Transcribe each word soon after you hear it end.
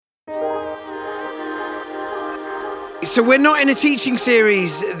So we're not in a teaching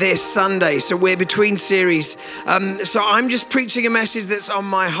series this Sunday, so we're between series. So I'm just preaching a message that's on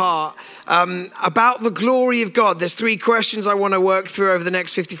my heart about the glory of God. There's three questions I want to work through over the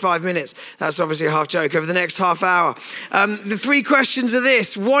next 55 minutes. That's obviously a half joke, over the next half hour. The three questions are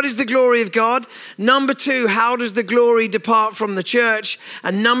this: what is the glory of God? Number two, how does the glory depart from the church?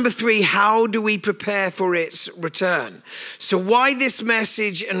 And number three, how do we prepare for its return? So why this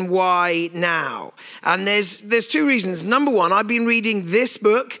message and why now? And there's two reasons. Number one, I've been reading this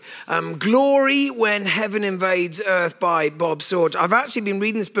book, Glory When Heaven Invades Earth by Bob Sorge. I've actually been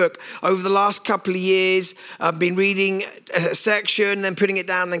reading this book over the last couple of years. I've been reading a section, then putting it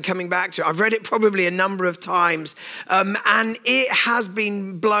down, then coming back to it. I've read it probably a number of times, and it has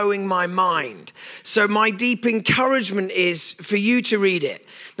been blowing my mind. So my deep encouragement is for you to read it.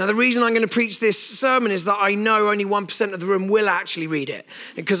 Now, the reason I'm going to preach this sermon is that I know only 1% of the room will actually read it,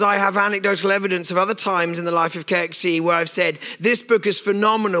 because I have anecdotal evidence of other times in the life of KXC where I've said, this book is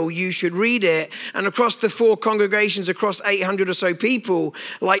phenomenal, you should read it. And across the four congregations, across 800 or so people,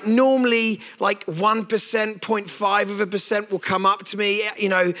 normally 1%, 0.5% will come up to me,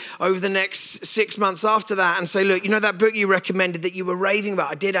 over the next 6 months after that and say, look, that book you recommended that you were raving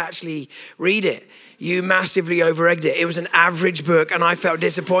about, I did actually read it. You massively over-egged it. It was an average book, and I felt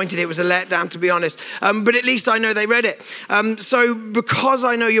disappointed. It was a letdown, to be honest. But at least I know they read it. So because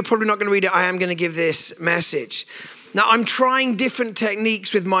I know you're probably not going to read it, I am going to give this message. Now, I'm trying different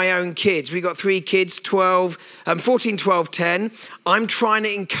techniques with my own kids. We've got 3 kids, 14, 12, 10. I'm trying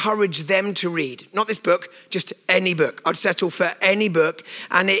to encourage them to read. Not this book, just any book. I'd settle for any book,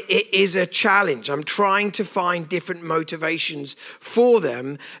 and it is a challenge. I'm trying to find different motivations for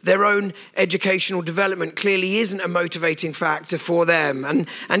them. Their own educational development clearly isn't a motivating factor for them. And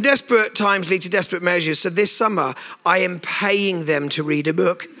desperate times lead to desperate measures. So this summer, I am paying them to read a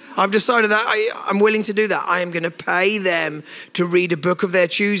book. I've decided that I'm willing to do that. I am going to pay them to read a book of their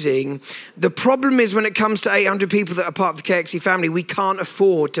choosing. The problem is when it comes to 800 people that are part of the KXC family, we can't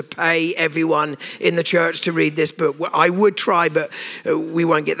afford to pay everyone in the church to read this book. I would try, but we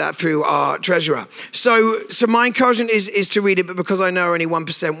won't get that through our treasurer. So my encouragement is to read it, but because I know only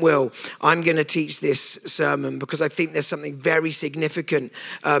 1% will, I'm going to teach this sermon because I think there's something very significant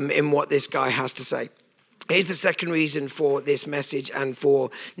in what this guy has to say. Here's the second reason for this message and for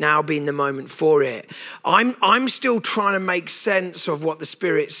now being the moment for it. I'm still trying to make sense of what the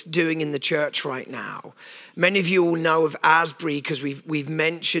Spirit's doing in the church right now. Many of you will know of Asbury because we've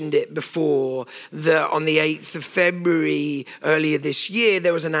mentioned it before. On the 8th of February earlier this year,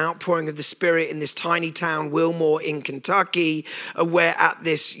 there was an outpouring of the Spirit in this tiny town, Wilmore in Kentucky, where at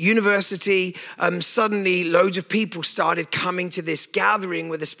this university, suddenly loads of people started coming to this gathering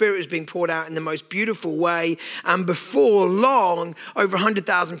where the Spirit was being poured out in the most beautiful way. And before long, over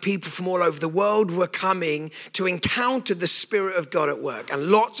 100,000 people from all over the world were coming to encounter the Spirit of God at work. And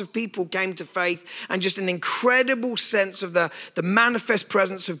lots of people came to faith, and just an incredible sense of the manifest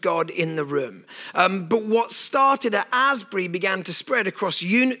presence of God in the room. But what started at Asbury began to spread across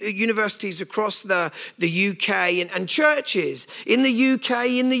universities across the UK and churches in the UK,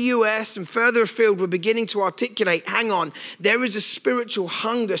 in the US, and further afield were beginning to articulate, hang on, there is a spiritual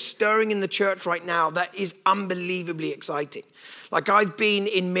hunger stirring in the church right now that is unbelievably exciting. I've been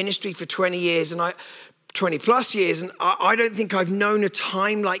in ministry for 20 years, and 20 plus years, and I don't think I've known a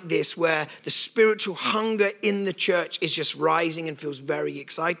time like this where the spiritual hunger in the church is just rising and feels very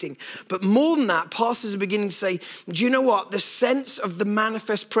exciting. But more than that, pastors are beginning to say, do you know what? The sense of the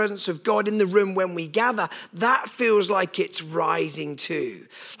manifest presence of God in the room when we gather, that feels like it's rising too.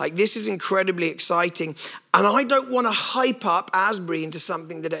 This is incredibly exciting. And I don't want to hype up Asbury into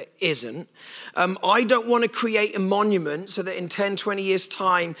something that it isn't. I don't want to create a monument so that in 10, 20 years'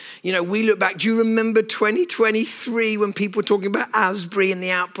 time, we look back. Do you remember 2023 when people were talking about Asbury and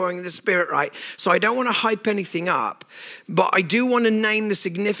the outpouring of the Spirit, right? So I don't want to hype anything up, but I do want to name the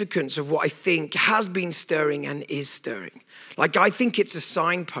significance of what I think has been stirring and is stirring. I think it's a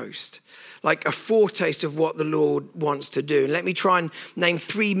signpost, a foretaste of what the Lord wants to do. And let me try and name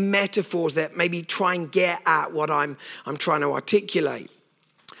 3 metaphors that maybe try and get at what I'm trying to articulate.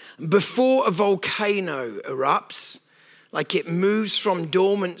 Before a volcano erupts, it moves from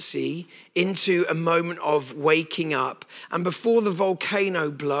dormancy into a moment of waking up. And before the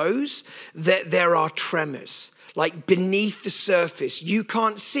volcano blows, there are tremors. Beneath the surface, you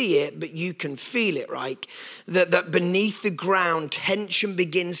can't see it, but you can feel it, right? That beneath the ground, tension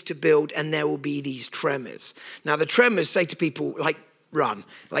begins to build, and there will be these tremors. Now, the tremors say to people, run,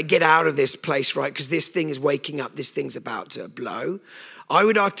 get out of this place, right? Because this thing is waking up, this thing's about to blow. I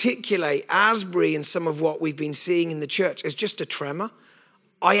would articulate Asbury and some of what we've been seeing in the church as just a tremor.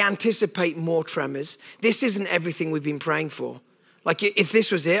 I anticipate more tremors. This isn't everything we've been praying for. Like if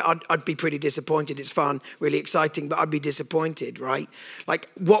this was it, I'd be pretty disappointed. It's fun, really exciting, but I'd be disappointed, right? Like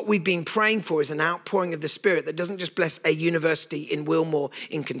what we've been praying for is an outpouring of the Spirit that doesn't just bless a university in Wilmore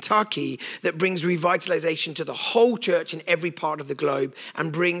in Kentucky, that brings revitalization to the whole church in every part of the globe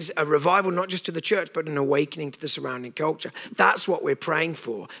and brings a revival, not just to the church, but an awakening to the surrounding culture. That's what we're praying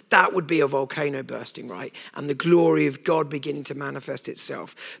for. That would be a volcano bursting, right? And the glory of God beginning to manifest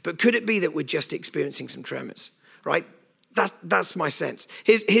itself. But could it be that we're just experiencing some tremors, right? That's my sense.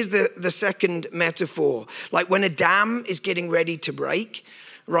 Here's the second metaphor. Like when a dam is getting ready to break,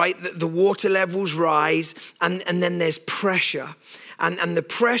 right? The water levels rise and then there's pressure. And the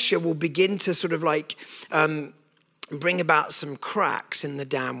pressure will begin to sort of like bring about some cracks in the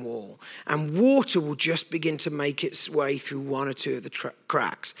dam wall. And water will just begin to make its way through one or two of the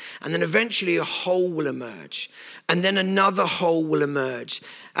cracks. And then eventually a hole will emerge. And then another hole will emerge.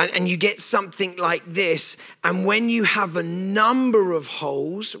 And you get something like this. And when you have a number of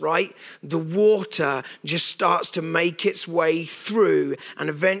holes, right, the water just starts to make its way through. And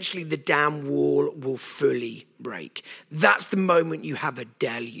eventually the dam wall will fully break. That's the moment you have a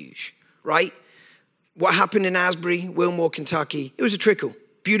deluge, right? What happened in Asbury, Wilmore, Kentucky, it was a trickle,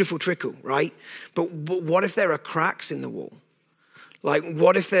 beautiful trickle, right? But what if there are cracks in the wall? Like,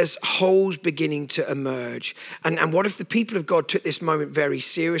 what if there's holes beginning to emerge? And what if the people of God took this moment very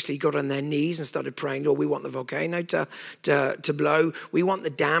seriously, got on their knees and started praying, Lord, we want the volcano to blow. We want the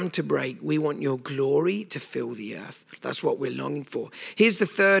dam to break. We want your glory to fill the earth. That's what we're longing for. Here's the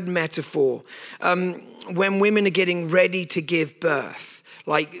third metaphor. When women are getting ready to give birth,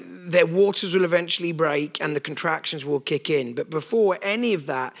 like their waters will eventually break and the contractions will kick in. But before any of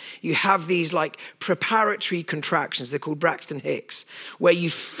that, you have these like preparatory contractions. They're called Braxton Hicks, where you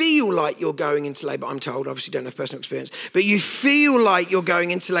feel like you're going into labor. I'm told, obviously don't have personal experience, but you feel like you're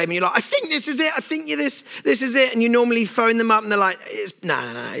going into labor and you're like, I think this is it. I think this is it. And you normally phone them up and they're like,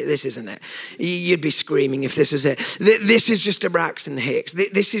 no, this isn't it. You'd be screaming if this is it. This is just a Braxton Hicks.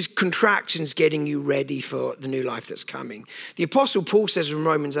 This is contractions getting you ready for the new life that's coming. The Apostle Paul says in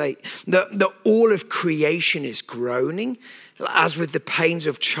Romans 8 that all of creation is groaning, as with the pains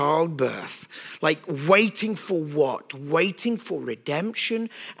of childbirth. Like waiting for what? Waiting for redemption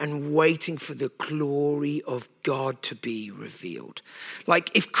and waiting for the glory of God to be revealed.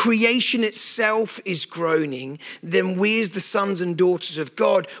 Like if creation itself is groaning, then we as the sons and daughters of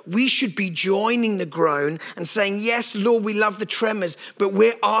God, we should be joining the groan and saying, yes, Lord, we love the tremors, but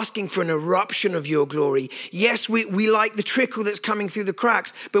we're asking for an eruption of your glory. Yes, we like the trickle that's coming through the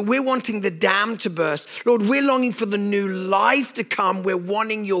cracks, but we're wanting the dam to burst. Lord, we're longing for the new life to come. We're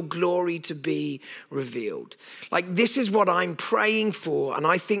wanting your glory to be revealed. Like this is what I'm praying for. And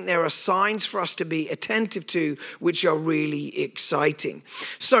I think there are signs for us to be attentive to, which are really exciting.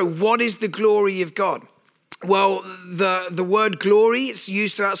 So what is the glory of God? Well, the word glory, it's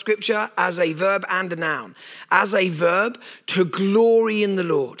used throughout Scripture as a verb and a noun. As a verb, to glory in the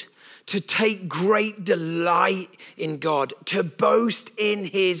Lord, to take great delight in God, to boast in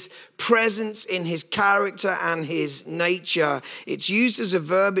his presence, in his character and his nature. It's used as a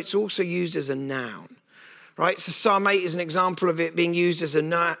verb. It's also used as a noun. Right, so Psalm 8 is an example of it being used as a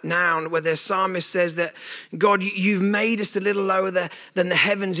noun, where the psalmist says that, God, you've made us a little lower than the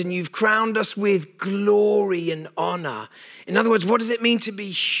heavens and you've crowned us with glory and honor. In other words, what does it mean to be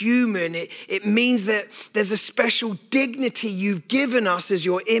human? It means that there's a special dignity you've given us as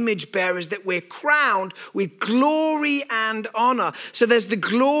your image bearers, that we're crowned with glory and honor. So there's the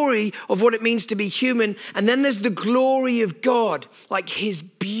glory of what it means to be human, and then there's the glory of God, like his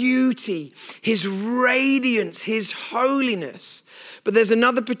beauty, his radiance, his holiness. But there's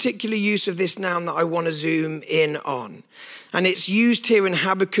another particular use of this noun that I want to zoom in on. And it's used here in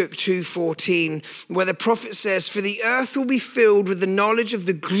Habakkuk 2:14, where the prophet says, for the earth will be filled with the knowledge of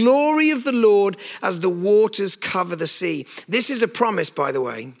the glory of the Lord as the waters cover the sea. This is a promise, by the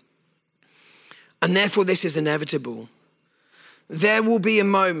way. And therefore this is inevitable. There will be a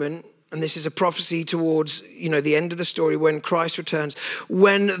moment, and this is a prophecy towards, the end of the story when Christ returns,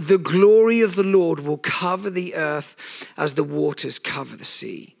 when the glory of the Lord will cover the earth as the waters cover the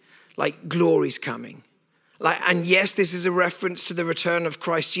sea. Like glory's coming. And yes, this is a reference to the return of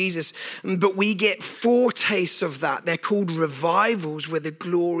Christ Jesus, but we get foretastes of that. They're called revivals, where the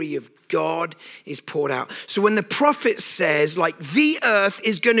glory of God is poured out. So when the prophet says, the earth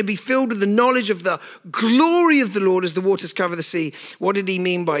is going to be filled with the knowledge of the glory of the Lord as the waters cover the sea, what did he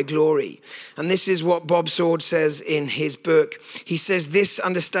mean by glory? And this is what Bob Sword says in his book. He says this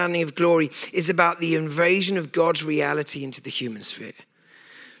understanding of glory is about the invasion of God's reality into the human sphere.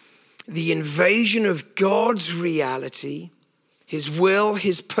 The invasion of God's reality, his will,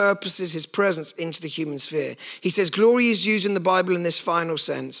 his purposes, his presence into the human sphere. He says glory is used in the Bible in this final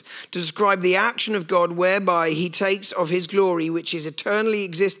sense to describe the action of God whereby he takes of his glory, which is eternally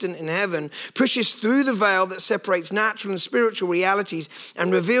existent in heaven, pushes through the veil that separates natural and spiritual realities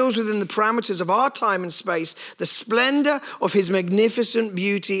and reveals within the parameters of our time and space the splendor of his magnificent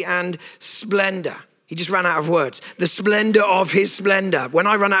beauty and splendor. He just ran out of words. The splendor of his splendor. When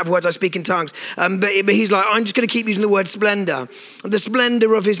I run out of words, I speak in tongues. But he's like, I'm just going to keep using the word splendor. The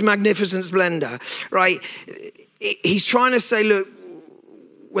splendor of his magnificent splendor, right? He's trying to say, look,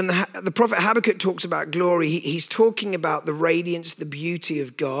 when the prophet Habakkuk talks about glory, he's talking about the radiance, the beauty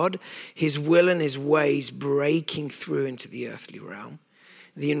of God, his will and his ways breaking through into the earthly realm,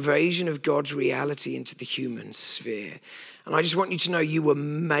 the invasion of God's reality into the human sphere. And I just want you to know you were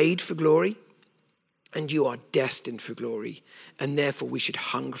made for glory. And you are destined for glory. And therefore we should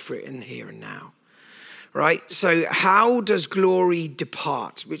hunger for it in the here and now. Right? So how does glory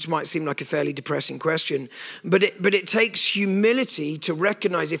depart? Which might seem like a fairly depressing question. But it takes humility to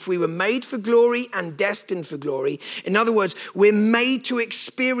recognize if we were made for glory and destined for glory. In other words, we're made to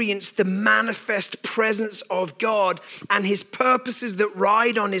experience the manifest presence of God and his purposes that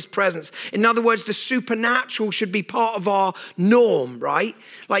ride on his presence. In other words, the supernatural should be part of our norm, right?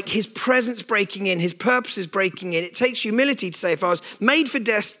 Like his presence breaking in, his purposes breaking in. It takes humility to say, if I was made for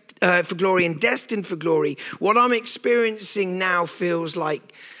glory and destined for glory, what I'm experiencing now feels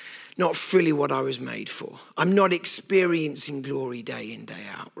like not fully what I was made for. I'm not experiencing glory day in, day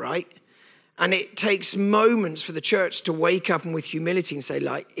out, right? And it takes moments for the church to wake up and with humility and say,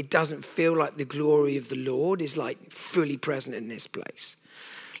 like, it doesn't feel like the glory of the Lord is like fully present in this place.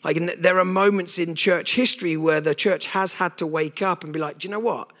 Like, there are moments in church history where the church has had to wake up and be like, do you know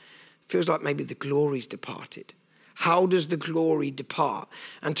what? It feels like maybe the glory's departed. How does the glory depart?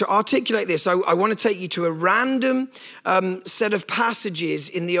 And to articulate this, I want to take you to a random set of passages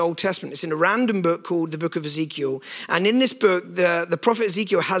in the Old Testament. It's in a random book called the book of Ezekiel. And in this book, the prophet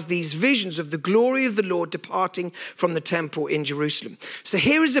Ezekiel has these visions of the glory of the Lord departing from the temple in Jerusalem. So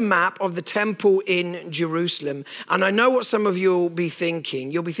here is a map of the temple in Jerusalem. And I know what some of you will be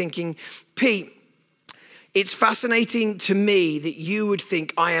thinking. You'll be thinking, Pete, it's fascinating to me that you would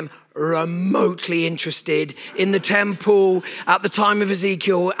think I am remotely interested in the temple at the time of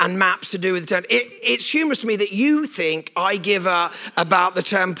Ezekiel and maps to do with the temple. It's humorous to me that you think I give about the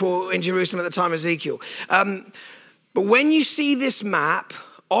temple in Jerusalem at the time of Ezekiel. But when you see this map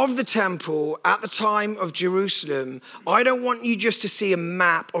of the temple at the time of Jerusalem, I don't want you just to see a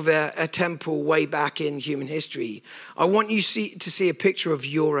map of a temple way back in human history. I want you to see a picture of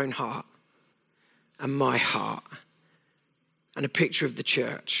your own heart and my heart and a picture of the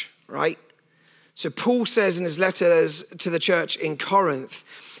church, right? So Paul says in his letters to the church in Corinth,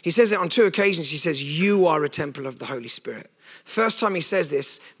 he says it on 2 occasions. He says, you are a temple of the Holy Spirit. First time he says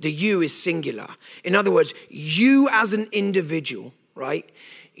this, the you is singular. In other words, you as an individual, right?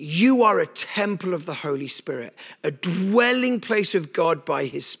 You are a temple of the Holy Spirit, a dwelling place of God by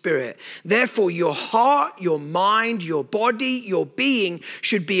his Spirit. Therefore, your heart, your mind, your body, your being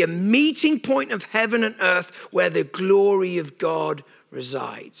should be a meeting point of heaven and earth where the glory of God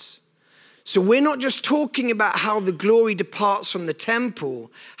resides. So we're not just talking about how the glory departs from the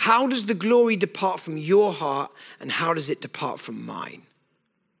temple. How does the glory depart from your heart and how does it depart from mine?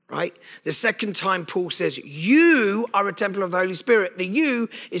 Right? The second time Paul says, you are a temple of the Holy Spirit. The you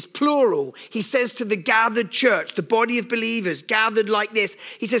is plural. He says to the gathered church, the body of believers gathered like this.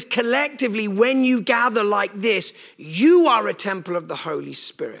 He says, collectively, when you gather like this, you are a temple of the Holy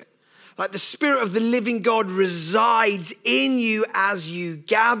Spirit. Like the Spirit of the living God resides in you as you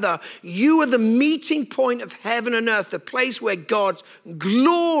gather. You are the meeting point of heaven and earth, the place where God's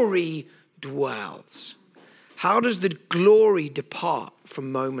glory dwells. How does the glory depart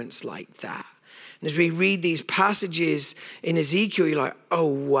from moments like that? And as we read these passages in Ezekiel, you're like, oh,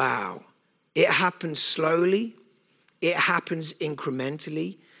 wow. It happens slowly. It happens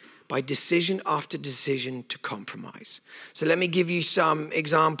incrementally by decision after decision to compromise. So let me give you some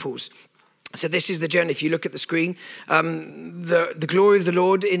examples. So this is the journey. If you look at the screen, the glory of the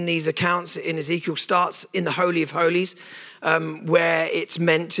Lord in these accounts in Ezekiel starts in the Holy of Holies, where it's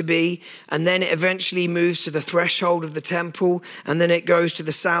meant to be. And then it eventually moves to the threshold of the temple. And then it goes to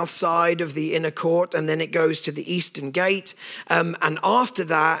the south side of the inner court. And then it goes to the eastern gate. And after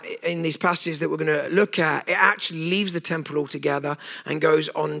that, in these passages that we're going to look at, it actually leaves the temple altogether and goes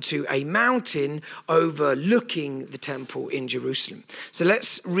onto a mountain overlooking the temple in Jerusalem. So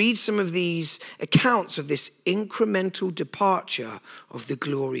let's read some of these accounts of this incremental departure of the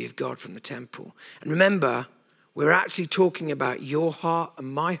glory of God from the temple. And remember, we're actually talking about your heart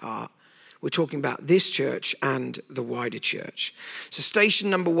and my heart We're talking about this church and the wider church. So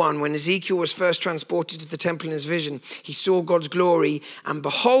station number 1, when Ezekiel was first transported to the temple in his vision, he saw God's glory, and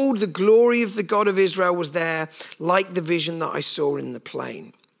behold, the glory of the God of Israel was there, like the vision that I saw in the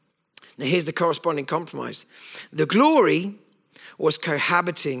plain. Now here's the corresponding compromise. The glory was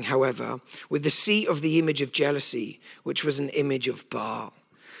cohabiting, however, with the seat of the image of jealousy, which was an image of Baal.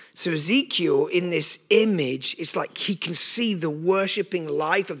 So Ezekiel, in this image, it's like he can see the worshiping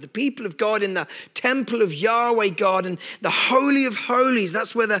life of the people of God in the temple of Yahweh God and the Holy of Holies.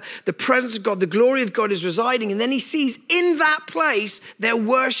 That's where the presence of God, the glory of God is residing. And then he sees in that place, they're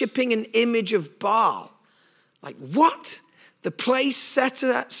worshiping an image of Baal. Like, what? The place set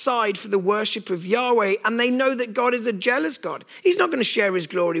aside for the worship of Yahweh, and they know that God is a jealous God. He's not going to share his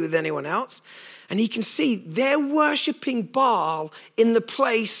glory with anyone else. And he can see they're worshiping Baal in the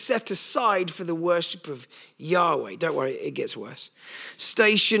place set aside for the worship of Yahweh. Don't worry, it gets worse.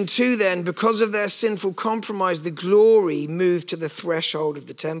 Station 2 then, because of their sinful compromise, the glory moved to the threshold of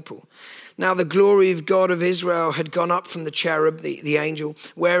the temple. Now the glory of God of Israel had gone up from the cherub, the angel,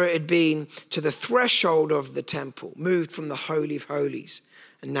 where it had been, to the threshold of the temple, moved from the Holy of Holies,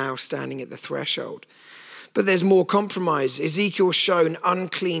 and now standing at the threshold. But there's more compromise. Ezekiel was shown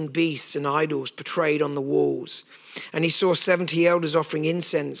unclean beasts and idols portrayed on the walls. And he saw 70 elders offering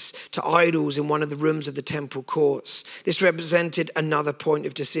incense to idols in one of the rooms of the temple courts. This represented another point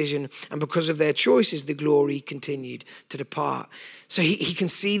of decision. And because of their choices, the glory continued to depart. So he can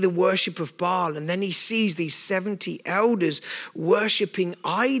see the worship of Baal. And then he sees these 70 elders worshiping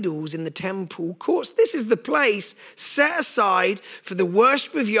idols in the temple courts. This is the place set aside for the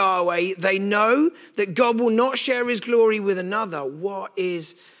worship of Yahweh. They know that God will not share his glory with another. What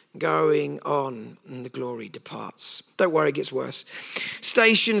is going on? And the glory departs. Don't worry, it gets worse.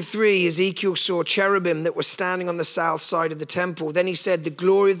 Station 3, Ezekiel saw cherubim that were standing on the south side of the temple. Then he said, the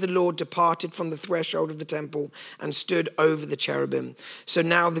glory of the Lord departed from the threshold of the temple and stood over the cherubim. So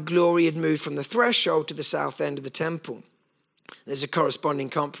now the glory had moved from the threshold to the south end of the temple. There's a corresponding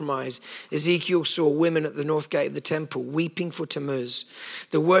compromise. Ezekiel saw women at the north gate of the temple weeping for Tammuz.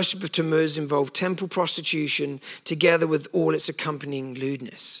 The worship of Tammuz involved temple prostitution together with all its accompanying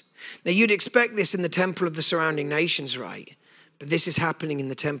lewdness. Now you'd expect this in the temple of the surrounding nations, right? But this is happening in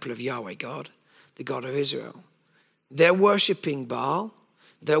the temple of Yahweh God, the God of Israel. They're worshiping Baal,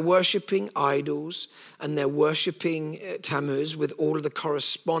 they're worshiping idols, and they're worshiping Tammuz with all of the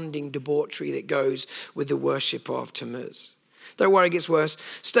corresponding debauchery that goes with the worship of Tammuz. Don't worry, it gets worse.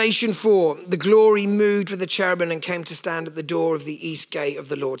 Station 4, the glory moved with the cherubim and came to stand at the door of the east gate of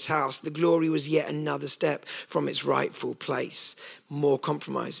the Lord's house. The glory was yet another step from its rightful place. More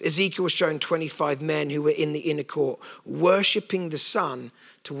compromise. Ezekiel was shown 25 men who were in the inner court, worshiping the sun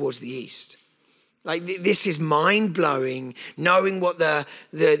towards the east. Like, this is mind-blowing, knowing what the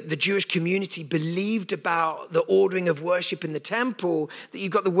Jewish community believed about the ordering of worship in the temple, that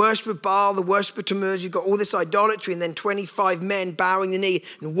you've got the worship of Baal, the worship of Tammuz, you've got all this idolatry, and then 25 men bowing the knee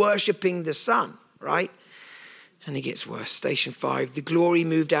and worshiping the sun, right? And it gets worse. Station 5, the glory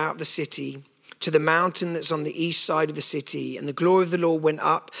moved out of the city to the mountain that's on the east side of the city. And the glory of the Lord went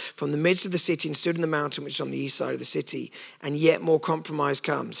up from the midst of the city and stood in the mountain which is on the east side of the city. And yet more compromise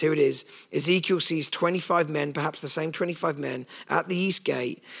comes. Here it is. Ezekiel sees 25 men, perhaps the same 25 men, at the east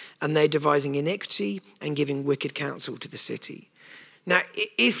gate, and they're devising iniquity and giving wicked counsel to the city. Now,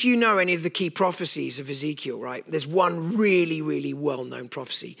 if you know any of the key prophecies of Ezekiel, right, there's one really, really well-known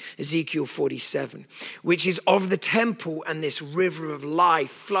prophecy, Ezekiel 47, which is of the temple and this river of life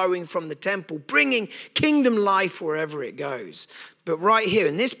flowing from the temple, bringing kingdom life wherever it goes. But right here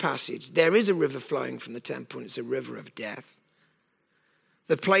in this passage, there is a river flowing from the temple, and it's a river of death.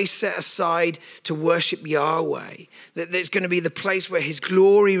 The place set aside to worship Yahweh, that there's going to be the place where his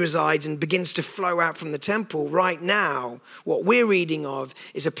glory resides and begins to flow out from the temple. Right now, what we're reading of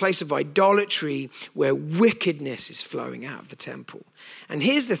is a place of idolatry where wickedness is flowing out of the temple. And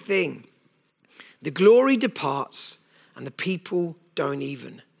here's the thing, the glory departs and the people don't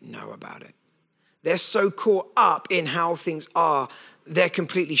even know about it. They're so caught up in how things are, they're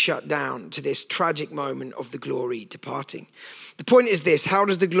completely shut down to this tragic moment of the glory departing. The point is this, how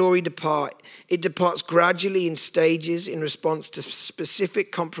does the glory depart? It departs gradually in stages in response to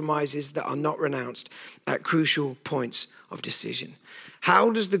specific compromises that are not renounced at crucial points of decision. How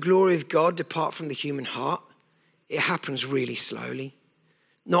does the glory of God depart from the human heart? It happens really slowly.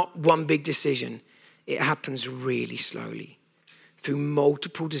 Not one big decision. It happens really slowly. through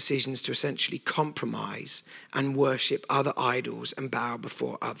multiple decisions to essentially compromise and worship other idols and bow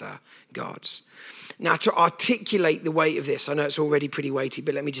before other gods. Now, to articulate the weight of this, I know it's already pretty weighty,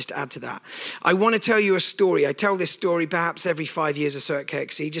 but let me just add to that. I want to tell you a story. I tell this story perhaps every 5 years or so at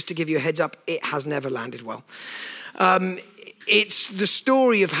KXC. Just to give you a heads up, it has never landed well. It's the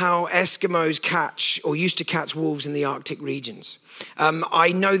story of how Eskimos catch or used to catch wolves in the Arctic regions.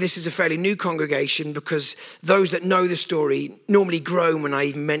 I know this is a fairly new congregation because those that know the story normally groan when I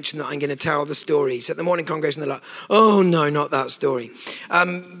even mention that I'm going to tell the story. So at the morning congregation, they're like, oh no, not that story.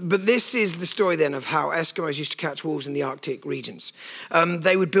 But this is the story then of how Eskimos used to catch wolves in the Arctic regions.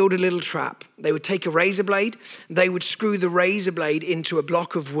 They would build a little trap. They would take a razor blade. They would screw the razor blade into a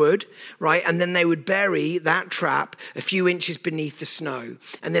block of wood, right? And then they would bury that trap a few inches beneath the snow.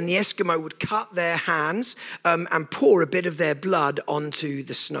 And then the Eskimo would cut their hands and pour a bit of their blood onto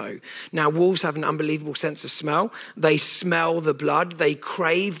the snow. Now, wolves have an unbelievable sense of smell. They smell the blood. They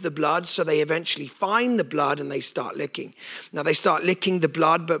crave the blood. So they eventually find the blood and they start licking. Now, they start licking the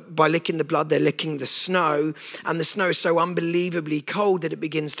blood, but by licking the blood, they're licking the snow. And the snow is so unbelievably cold that it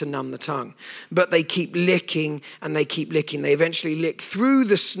begins to numb the tongue. But they keep licking and they keep licking. They eventually lick through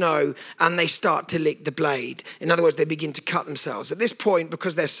the snow and they start to lick the blade. In other words, they begin to cut themselves. At this point,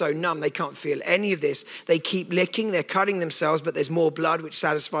 because they're so numb, they can't feel any of this. They keep licking. They're cutting themselves, but there's more blood, which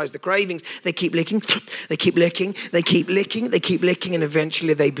satisfies the cravings. They keep licking, they keep licking, they keep licking, they keep licking, and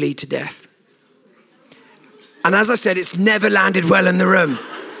eventually they bleed to death. And as I said, it's never landed well in the room.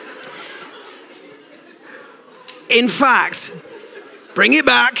 In fact, bring it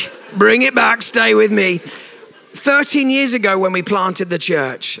back, stay with me. 13 years ago when we planted the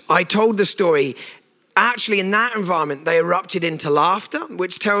church, I told the story. Actually, in that environment, they erupted into laughter,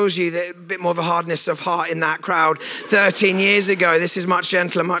 which tells you that a bit more of a hardness of heart in that crowd 13 years ago. This is much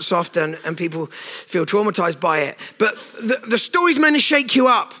gentler, much softer, and people feel traumatized by it. But the story's meant to shake you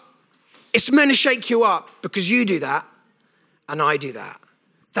up. It's meant to shake you up because you do that and I do that.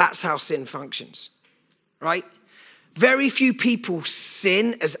 That's how sin functions, right? Very few people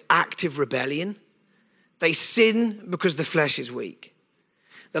sin as active rebellion. They sin because the flesh is weak.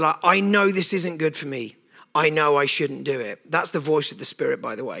 They're like, I know this isn't good for me. I know I shouldn't do it. That's the voice of the Spirit,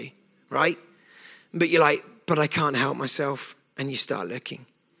 by the way, right? But you're like, but I can't help myself. And you start looking.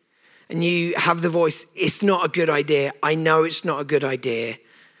 And you have the voice, it's not a good idea. I know it's not a good idea,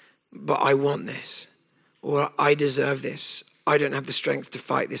 but I want this. Or I deserve this. I don't have the strength to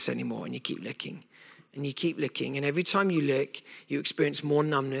fight this anymore. And you keep looking. And you keep licking, and every time you lick, you experience more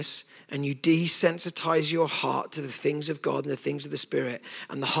numbness, and you desensitize your heart to the things of God and the things of the Spirit,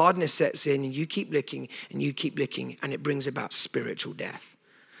 and the hardness sets in, and you keep licking, and it brings about spiritual death.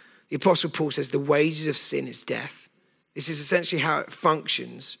 The Apostle Paul says the wages of sin is death. This is essentially how it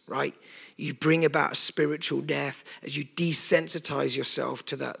functions, right? You bring about a spiritual death as you desensitize yourself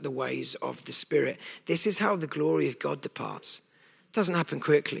to the ways of the Spirit. This is how the glory of God departs. It doesn't happen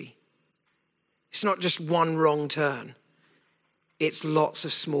quickly. It's not just one wrong turn. It's lots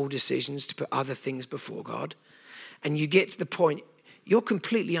of small decisions to put other things before God. And you get to the point, you're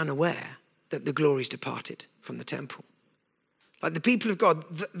completely unaware that the glory's departed from the temple. Like the people of God,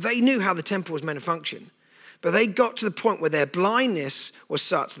 they knew how the temple was meant to function. But they got to the point where their blindness was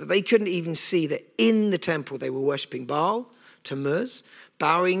such that they couldn't even see that in the temple they were worshiping Baal, Tammuz,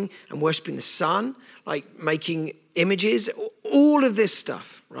 bowing and worshiping the sun, like making images, all of this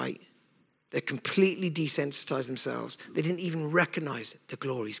stuff, right? They completely desensitized themselves. They didn't even recognize it. The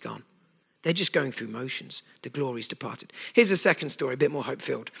glory's gone. They're just going through motions. The glory's departed. Here's a second story, a bit more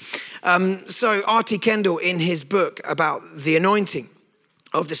hope-filled. So R.T. Kendall, in his book about the anointing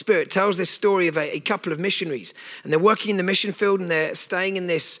of the Spirit, tells this story of a couple of missionaries. And they're working in the mission field and they're staying in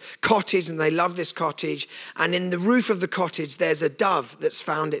this cottage and they love this cottage. And in the roof of the cottage, there's a dove that's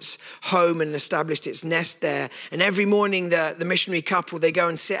found its home and established its nest there. And every morning, the missionary couple, they go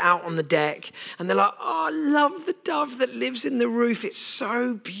and sit out on the deck. And they're like, oh, I love the dove that lives in the roof. It's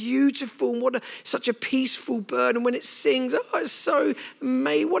so beautiful. And such a peaceful bird. And when it sings, oh, it's so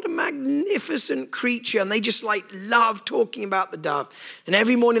amazing. What a magnificent creature. And they just love talking about the dove. And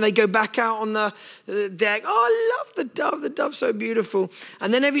every morning they go back out on the deck. Oh, I love the dove. The dove's so beautiful.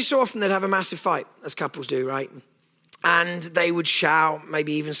 And then every so often they'd have a massive fight, as couples do, right? And they would shout,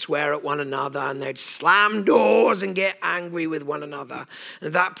 maybe even swear at one another, and they'd slam doors and get angry with one another. And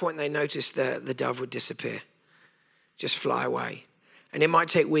at that point, they noticed that the dove would disappear, just fly away. And it might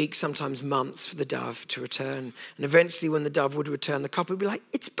take weeks, sometimes months, for the dove to return. And eventually when the dove would return, the couple would be like,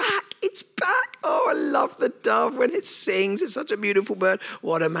 it's back, Oh, I love the dove when it sings. It's such a beautiful bird.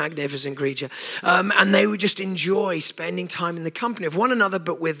 What a magnificent creature. And they would just enjoy spending time in the company of one another,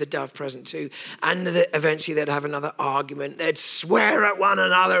 but with the dove present too. And eventually they'd have another argument. They'd swear at one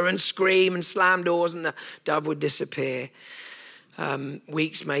another and scream and slam doors, and the dove would disappear.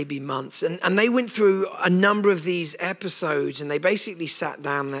 Weeks, maybe months. And they went through a number of these episodes, and they basically sat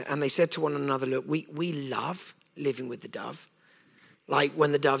down there and they said to one another, look, we love living with the dove. Like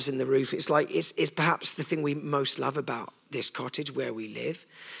when the dove's in the roof, it's like, it's perhaps the thing we most love about this cottage where we live.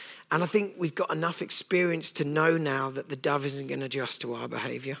 And I think we've got enough experience to know now that the dove isn't going to adjust to our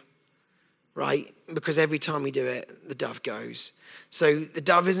behavior, right? Because every time we do it, the dove goes. So the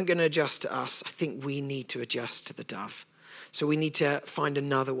dove isn't going to adjust to us. I think we need to adjust to the dove. So we need to find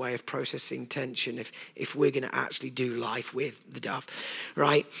another way of processing tension if we're going to actually do life with the dove,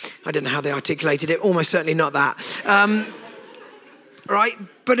 right? I don't know how they articulated it. Almost certainly not that. Right?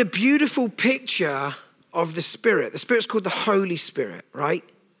 But a beautiful picture of the Spirit. The Spirit's called the Holy Spirit, right?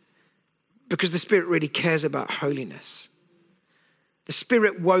 Because the Spirit really cares about holiness. The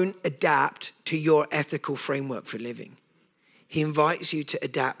Spirit won't adapt to your ethical framework for living. He invites you to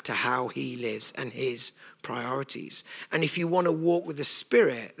adapt to how he lives and his priorities. And if you want to walk with the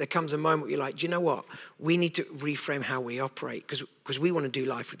Spirit, there comes a moment where you're like, do you know what? We need to reframe how we operate because we want to do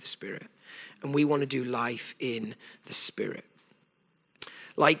life with the Spirit. And we want to do life in the Spirit.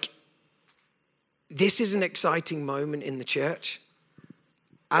 Like, this is an exciting moment in the church.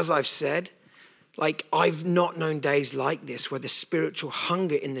 As I've said, like, I've not known days like this where the spiritual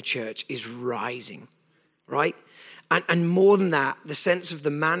hunger in the church is rising, right? And more than that, the sense of the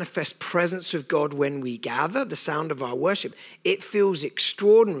manifest presence of God when we gather, the sound of our worship, it feels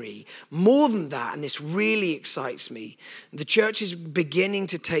extraordinary. More than that, and this really excites me, the church is beginning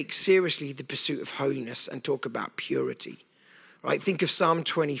to take seriously the pursuit of holiness and talk about purity. Right? Think of Psalm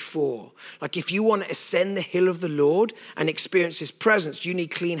 24. Like if you want to ascend the hill of the Lord and experience his presence, you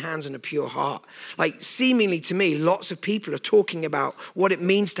need clean hands and a pure heart. Like seemingly to me, lots of people are talking about what it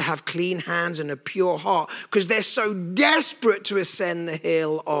means to have clean hands and a pure heart because they're so desperate to ascend the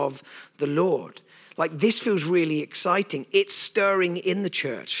hill of the Lord. Like this feels really exciting. It's stirring in the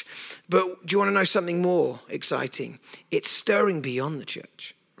church. But do you want to know something more exciting? It's stirring beyond the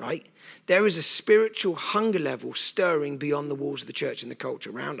church, right? There is a spiritual hunger level stirring beyond the walls of the church and the culture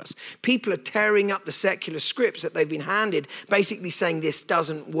around us. People are tearing up the secular scripts that they've been handed, basically saying this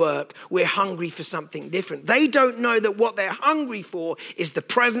doesn't work. We're hungry for something different. They don't know that what they're hungry for is the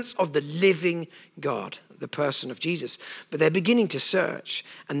presence of the living God, the person of Jesus. But they're beginning to search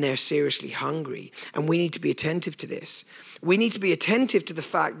and they're seriously hungry. And we need to be attentive to this. We need to be attentive to the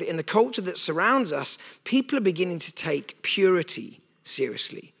fact that in the culture that surrounds us, people are beginning to take purity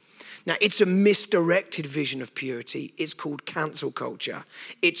seriously. Now, it's a misdirected vision of purity. It's called cancel culture.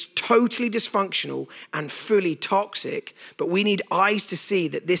 It's totally dysfunctional and fully toxic, but we need eyes to see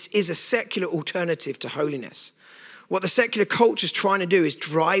that this is a secular alternative to holiness. What the secular culture is trying to do is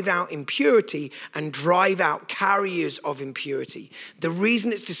drive out impurity and drive out carriers of impurity. The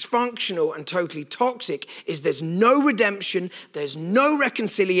reason it's dysfunctional and totally toxic is there's no redemption, there's no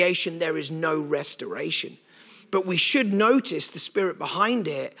reconciliation, there is no restoration. But we should notice the spirit behind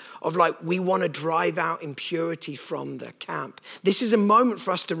it of like, we want to drive out impurity from the camp. This is a moment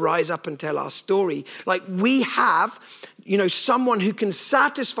for us to rise up and tell our story. Like we have, someone who can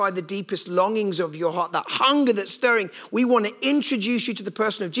satisfy the deepest longings of your heart, that hunger that's stirring. We want to introduce you to the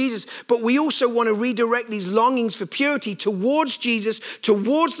person of Jesus, but we also want to redirect these longings for purity towards Jesus,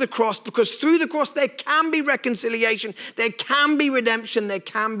 towards the cross, because through the cross there can be reconciliation, there can be redemption, there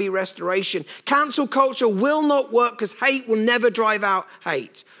can be restoration. Cancel culture will not work because hate will never drive out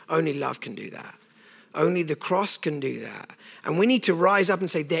hate. Only love can do that. Only the cross can do that. And we need to rise up and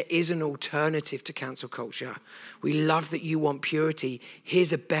say, there is an alternative to cancel culture. We love that you want purity.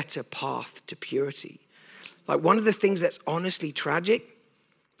 Here's a better path to purity. Like one of the things that's honestly tragic,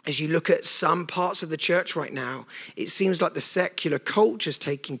 as you look at some parts of the church right now, it seems like the secular culture is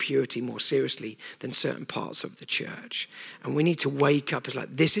taking purity more seriously than certain parts of the church. And we need to wake up as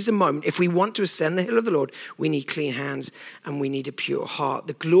like, this is a moment. If we want to ascend the hill of the Lord, we need clean hands and we need a pure heart.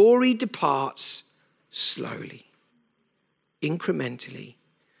 The glory departs slowly, incrementally,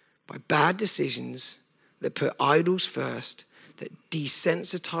 by bad decisions that put idols first, that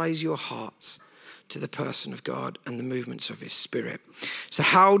desensitize your hearts to the person of God and the movements of his spirit. So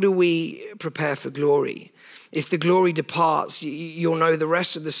how do we prepare for glory? If the glory departs, you'll know the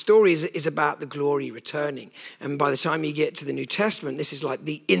rest of the story is about the glory returning. And by the time you get to the New Testament, this is like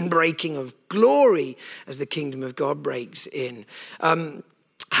the inbreaking of glory as the kingdom of God breaks in.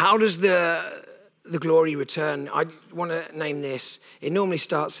 How does the glory return? I want to name this. It normally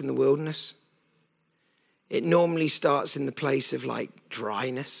starts in the wilderness, it normally starts in the place of like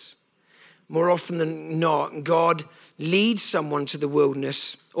dryness. More often than not, God leads someone to the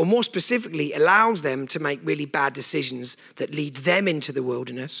wilderness, or more specifically, allows them to make really bad decisions that lead them into the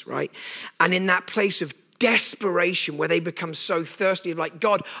wilderness, right? And in that place of desperation where they become so thirsty of like,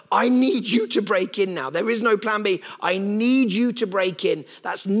 God, I need you to break in now. There is no plan B. I need you to break in.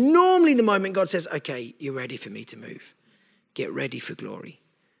 That's normally the moment God says, okay, you're ready for me to move. Get ready for glory.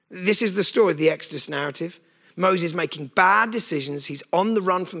 This is the story of the Exodus narrative. Moses making bad decisions. He's on the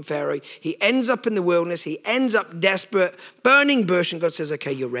run from Pharaoh. He ends up in the wilderness. He ends up desperate, burning bush. And God says,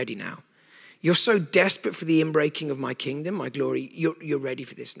 okay, you're ready now. You're so desperate for the inbreaking of my kingdom, my glory. You're ready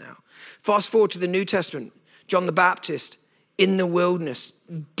for this now. Fast forward to the New Testament. John the Baptist in the wilderness,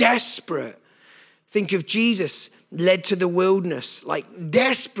 desperate. Think of Jesus led to the wilderness, like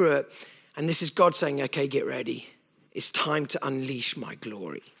desperate. And this is God saying, okay, get ready. It's time to unleash my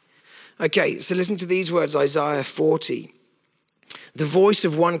glory. Okay, so listen to these words, Isaiah 40. The voice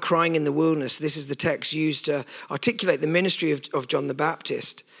of one crying in the wilderness. This is the text used to articulate the ministry of John the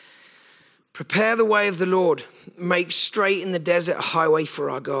Baptist. Prepare the way of the Lord. Make straight in the desert a highway for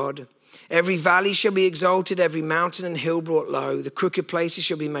our God. Every valley shall be exalted, every mountain and hill brought low. The crooked places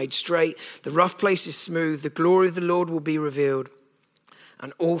shall be made straight, the rough places smooth. The glory of the Lord will be revealed,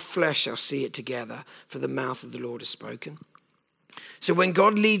 and all flesh shall see it together, for the mouth of the Lord has spoken. So when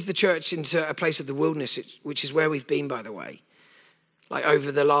God leads the church into a place of the wilderness, which is where we've been, by the way, like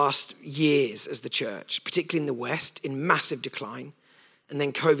over the last years as the church, particularly in the West, in massive decline, and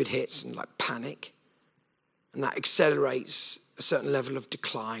then COVID hits and like panic, and that accelerates a certain level of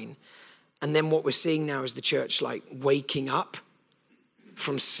decline. And then what we're seeing now is the church like waking up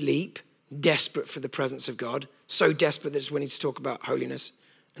from sleep, desperate for the presence of God, so desperate that it's willing to talk about holiness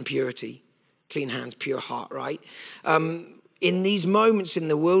and purity, clean hands, pure heart, right? In these moments in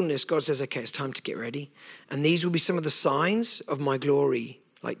the wilderness, God says, okay, it's time to get ready. And these will be some of the signs of my glory,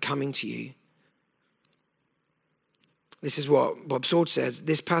 like coming to you. This is what Bob Sword says.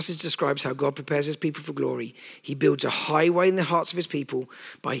 This passage describes how God prepares his people for glory. He builds a highway in the hearts of his people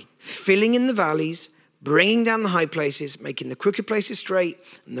by filling in the valleys, bringing down the high places, making the crooked places straight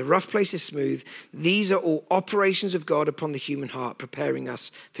and the rough places smooth. These are all operations of God upon the human heart, preparing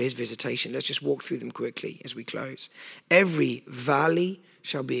us for his visitation. Let's just walk through them quickly as we close. Every valley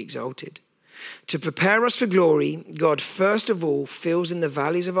shall be exalted. To prepare us for glory, God first of all fills in the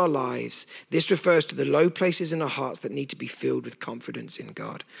valleys of our lives. This refers to the low places in our hearts that need to be filled with confidence in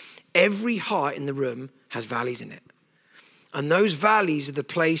God. Every heart in the room has valleys in it. And those valleys are the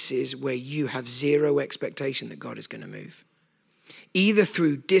places where you have zero expectation that God is going to move. Either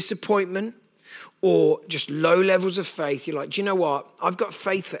through disappointment or just low levels of faith. You're like, do you know what? I've got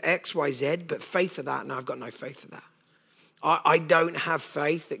faith for X, Y, Z, but faith for that, no, I've got no faith for that. I don't have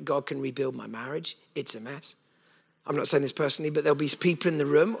faith that God can rebuild my marriage. It's a mess. I'm not saying this personally, but there'll be people in the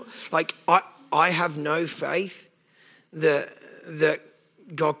room. Like, I have no faith that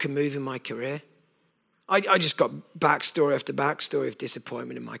God can move in my career. I just got backstory after backstory of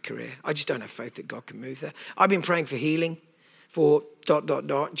disappointment in my career. I just don't have faith that God can move there. I've been praying for healing for ... Do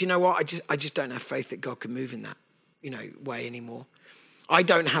you know what? I just don't have faith that God can move in that, way anymore. I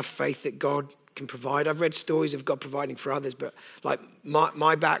don't have faith that God can provide. I've read stories of God providing for others, but like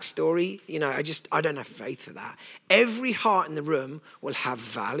my backstory, I don't have faith for that. Every heart in the room will have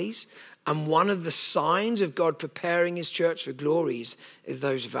valleys. And one of the signs of God preparing his church for glories is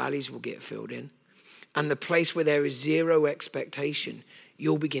those valleys will get filled in. And the place where there is zero expectation,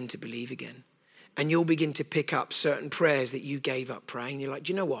 you'll begin to believe again. And you'll begin to pick up certain prayers that you gave up praying. You're like,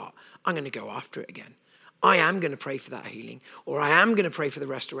 do you know what? I'm going to go after it again. I am going to pray for that healing, or I am going to pray for the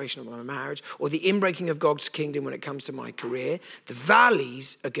restoration of my marriage, or the inbreaking of God's kingdom when it comes to my career. The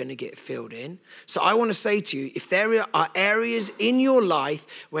valleys are going to get filled in. So I want to say to you, if there are areas in your life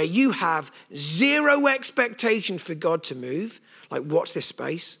where you have zero expectation for God to move, like watch this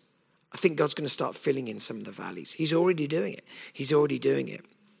space. I think God's going to start filling in some of the valleys. He's already doing it. He's already doing it.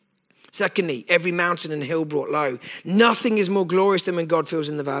 Secondly, every mountain and hill brought low. Nothing is more glorious than when God fills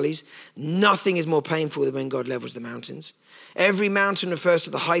in the valleys. Nothing is more painful than when God levels the mountains. Every mountain refers to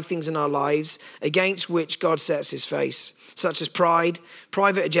the high things in our lives against which God sets his face, such as pride,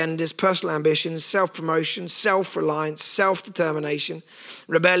 private agendas, personal ambitions, self-promotion, self-reliance, self-determination,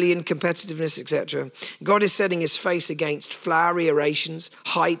 rebellion, competitiveness, etc. God is setting his face against flowery orations,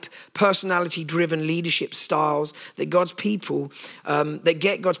 hype, personality-driven leadership styles that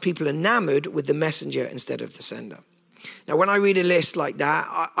get God's people enamored with the messenger instead of the sender. Now, when I read a list like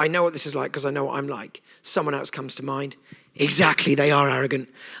that, I know what this is like because I know what I'm like. Someone else comes to mind. Exactly, they are arrogant.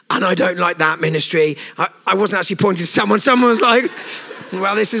 And I don't like that ministry. I wasn't actually pointing to someone. Someone was like,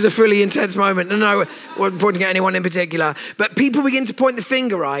 well, this is a fully intense moment. No, I wasn't pointing at anyone in particular. But people begin to point the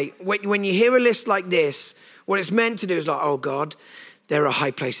finger, right? When you hear a list like this, what it's meant to do is like, oh God, there are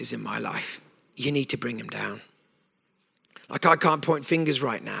high places in my life. You need to bring them down. Like I can't point fingers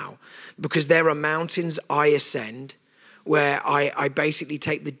right now because there are mountains I ascend where I basically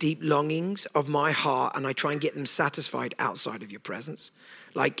take the deep longings of my heart and I try and get them satisfied outside of your presence.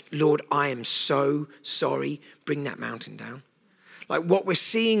 Like, Lord, I am so sorry. Bring that mountain down. Like what we're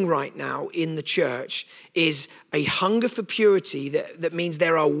seeing right now in the church is a hunger for purity that means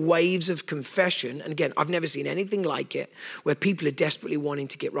there are waves of confession. And again, I've never seen anything like it, where people are desperately wanting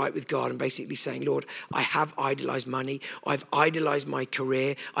to get right with God and basically saying, Lord, I have idolized money. I've idolized my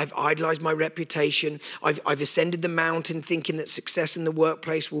career. I've idolized my reputation. I've ascended the mountain thinking that success in the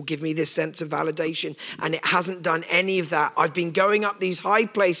workplace will give me this sense of validation. And it hasn't done any of that. I've been going up these high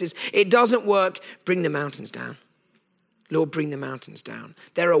places. It doesn't work. Bring the mountains down. Lord, bring the mountains down.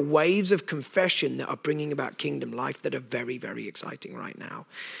 There are waves of confession that are bringing about kingdom life that are very, very exciting right now.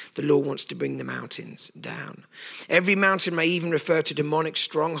 The Lord wants to bring the mountains down. Every mountain may even refer to demonic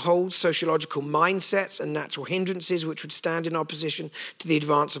strongholds, sociological mindsets, and natural hindrances which would stand in opposition to the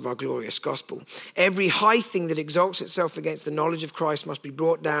advance of our glorious gospel. Every high thing that exalts itself against the knowledge of Christ must be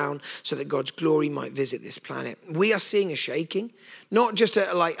brought down so that God's glory might visit this planet. We are seeing a shaking, not just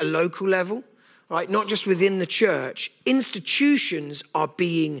at a local level, right? Not just within the church. Institutions are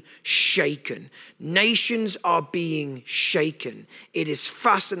being shaken. Nations are being shaken. It is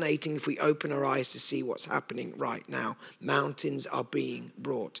fascinating if we open our eyes to see what's happening right now. Mountains are being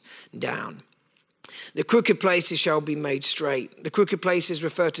brought down. The crooked places shall be made straight. The crooked places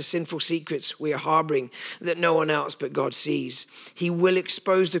refer to sinful secrets we are harboring that no one else but God sees. He will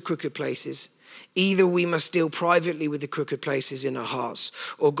expose the crooked places. Either we must deal privately with the crooked places in our hearts,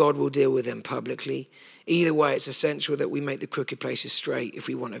 or God will deal with them publicly. Either way, it's essential that we make the crooked places straight if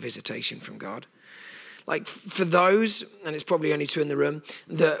we want a visitation from God. Like for those, and it's probably only two in the room,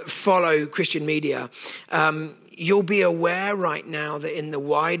 that follow Christian media, you'll be aware right now that in the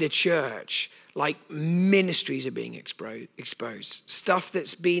wider church, like ministries are being exposed. Stuff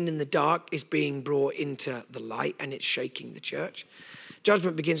that's been in the dark is being brought into the light, and it's shaking the church.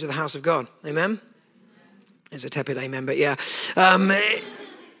 Judgment begins with the house of God. Amen? There's a tepid amen, but yeah.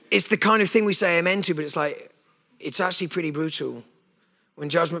 It's the kind of thing we say amen to, but it's actually pretty brutal. When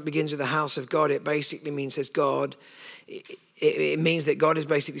judgment begins with the house of God, it basically means it means that God is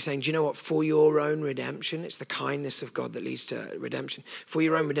basically saying, do you know what? For your own redemption, it's the kindness of God that leads to redemption. For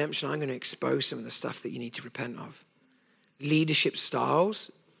your own redemption, I'm going to expose some of the stuff that you need to repent of. Leadership styles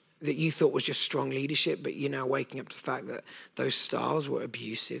that you thought was just strong leadership, but you're now waking up to the fact that those styles were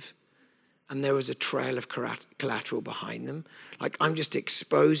abusive and there was a trail of collateral behind them. Like, I'm just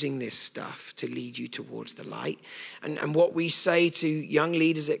exposing this stuff to lead you towards the light. And what we say to young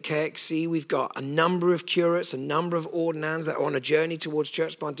leaders at KXC, we've got a number of curates, a number of ordinands that are on a journey towards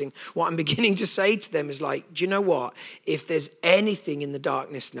church planting. What I'm beginning to say to them is like, do you know what? If there's anything in the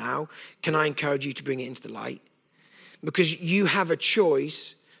darkness now, can I encourage you to bring it into the light? Because you have a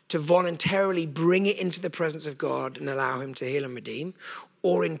choice to voluntarily bring it into the presence of God and allow him to heal and redeem,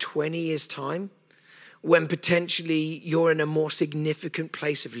 or in 20 years' time, when potentially you're in a more significant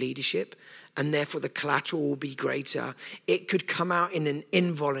place of leadership and therefore the collateral will be greater, it could come out in an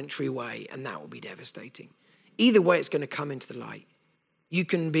involuntary way and that will be devastating. Either way, it's going to come into the light. You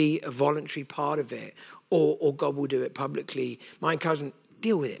can be a voluntary part of it, or God will do it publicly. My encouragement,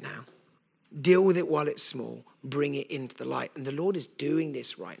 deal with it now. Deal with it while it's small. Bring it into the light. And the Lord is doing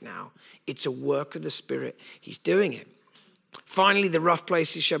this right now. It's a work of the Spirit. He's doing it. Finally, the rough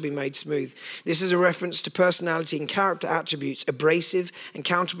places shall be made smooth. This is a reference to personality and character attributes, abrasive and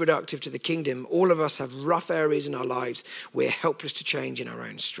counterproductive to the kingdom. All of us have rough areas in our lives we're helpless to change in our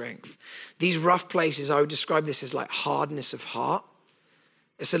own strength. These rough places, I would describe this as like hardness of heart.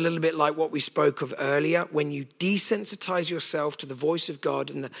 It's a little bit like what we spoke of earlier. When you desensitize yourself to the voice of God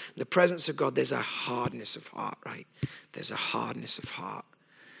and the presence of God, there's a hardness of heart, right? There's a hardness of heart.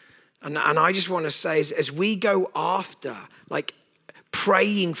 And I just want to say, as we go after, like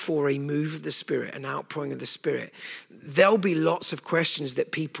praying for a move of the Spirit, an outpouring of the Spirit, there'll be lots of questions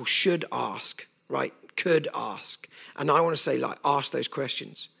that people should ask, right? Could ask. And I want to say, like, ask those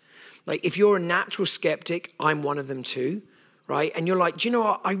questions. Like, if you're a natural skeptic, I'm one of them too. Right? And you're like, do you know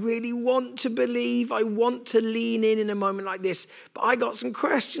what? I really want to believe. I want to lean in a moment like this. But I got some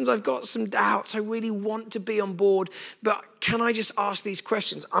questions. I've got some doubts. I really want to be on board. But can I just ask these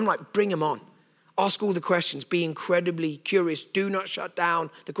questions? I'm like, bring them on. Ask all the questions. Be incredibly curious. Do not shut down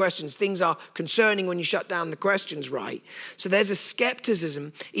the questions. Things are concerning when you shut down the questions, right? So there's a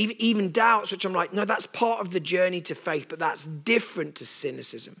skepticism, even doubts, which I'm like, no, that's part of the journey to faith, but that's different to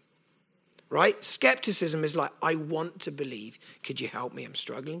cynicism, right? Skepticism is like, I want to believe. Could you help me? I'm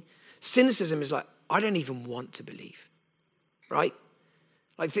struggling. Cynicism is like, I don't even want to believe, right?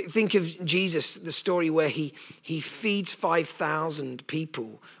 Like think of Jesus, the story where he feeds 5,000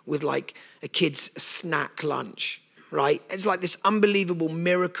 people with like a kid's snack lunch, right? It's like this unbelievable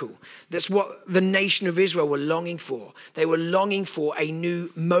miracle. That's what the nation of Israel were longing for. They were longing for a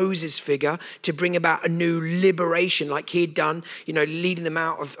new Moses figure to bring about a new liberation like he had done, leading them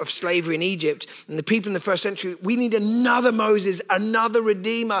out of slavery in Egypt. And the people in the first century, we need another Moses, another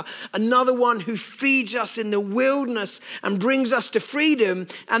Redeemer, another one who feeds us in the wilderness and brings us to freedom.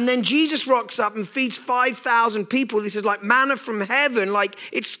 And then Jesus rocks up and feeds 5,000 people. This is like manna from heaven. Like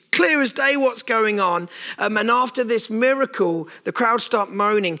it's clear as day what's going on. And after this miracle, the crowd start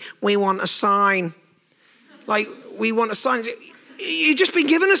moaning, we want a sign. Like, we want a sign. You've just been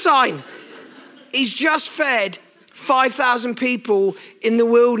given a sign. He's just fed 5,000 people in the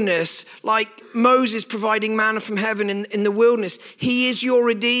wilderness, like Moses providing manna from heaven in the wilderness. He is your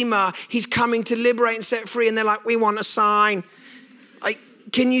Redeemer. He's coming to liberate and set free. And they're like, we want a sign. Like,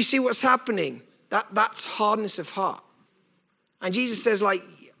 can you see what's happening? That's hardness of heart. And Jesus says, like,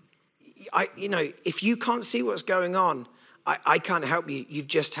 if you can't see what's going on, I can't help you. You've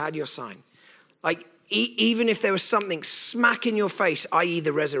just had your sign. Like, even if there was something smack in your face, i.e.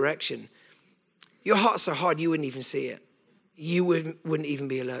 the resurrection, your heart's so hard you wouldn't even see it. You wouldn't even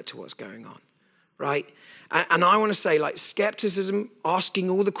be alert to what's going on, right? And I want to say, like, skepticism, asking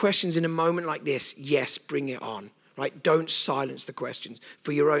all the questions in a moment like this, yes, bring it on, right? Don't silence the questions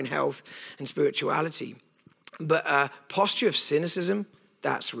for your own health and spirituality. But posture of cynicism,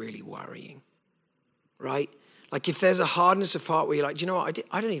 that's really worrying, right? Like if there's a hardness of heart where you're like, do you know what?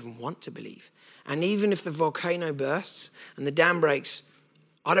 I don't even want to believe. And even if the volcano bursts and the dam breaks,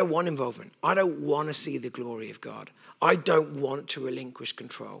 I don't want involvement. I don't want to see the glory of God. I don't want to relinquish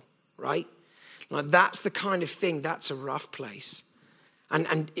control, right? Like that's the kind of thing, that's a rough place.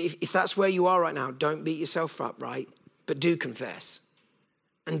 And if that's where you are right now, don't beat yourself up, right? But do confess.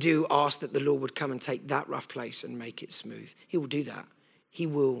 And do ask that the Lord would come and take that rough place and make it smooth. He will do that. He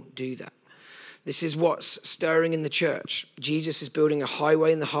will do that. This is what's stirring in the church. Jesus is building a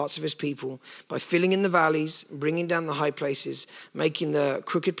highway in the hearts of his people by filling in the valleys, bringing down the high places, making the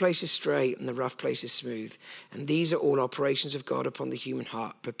crooked places straight and the rough places smooth. And these are all operations of God upon the human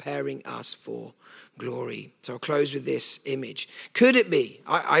heart, preparing us for glory. So I'll close with this image. Could it be,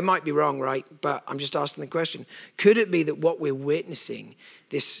 I might be wrong, right? But I'm just asking the question. Could it be that what we're witnessing,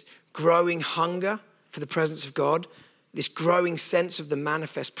 this growing hunger for the presence of God, this growing sense of the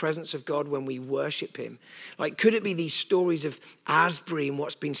manifest presence of God when we worship him? Like, could it be these stories of Asbury and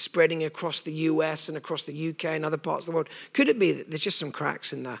what's been spreading across the US and across the UK and other parts of the world? Could it be that there's just some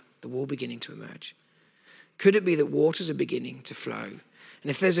cracks in the wall beginning to emerge? Could it be that waters are beginning to flow? And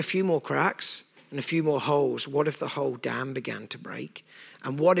if there's a few more cracks and a few more holes, what if the whole dam began to break?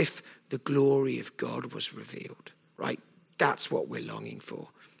 And what if the glory of God was revealed, right? That's what we're longing for.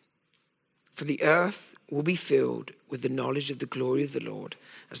 For the earth will be filled with the knowledge of the glory of the Lord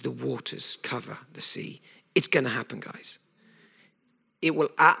as the waters cover the sea. It's going to happen, guys. It will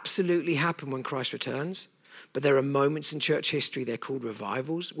absolutely happen when Christ returns. But there are moments in church history, they're called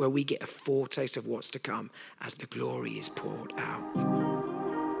revivals, where we get a foretaste of what's to come as the glory is poured out.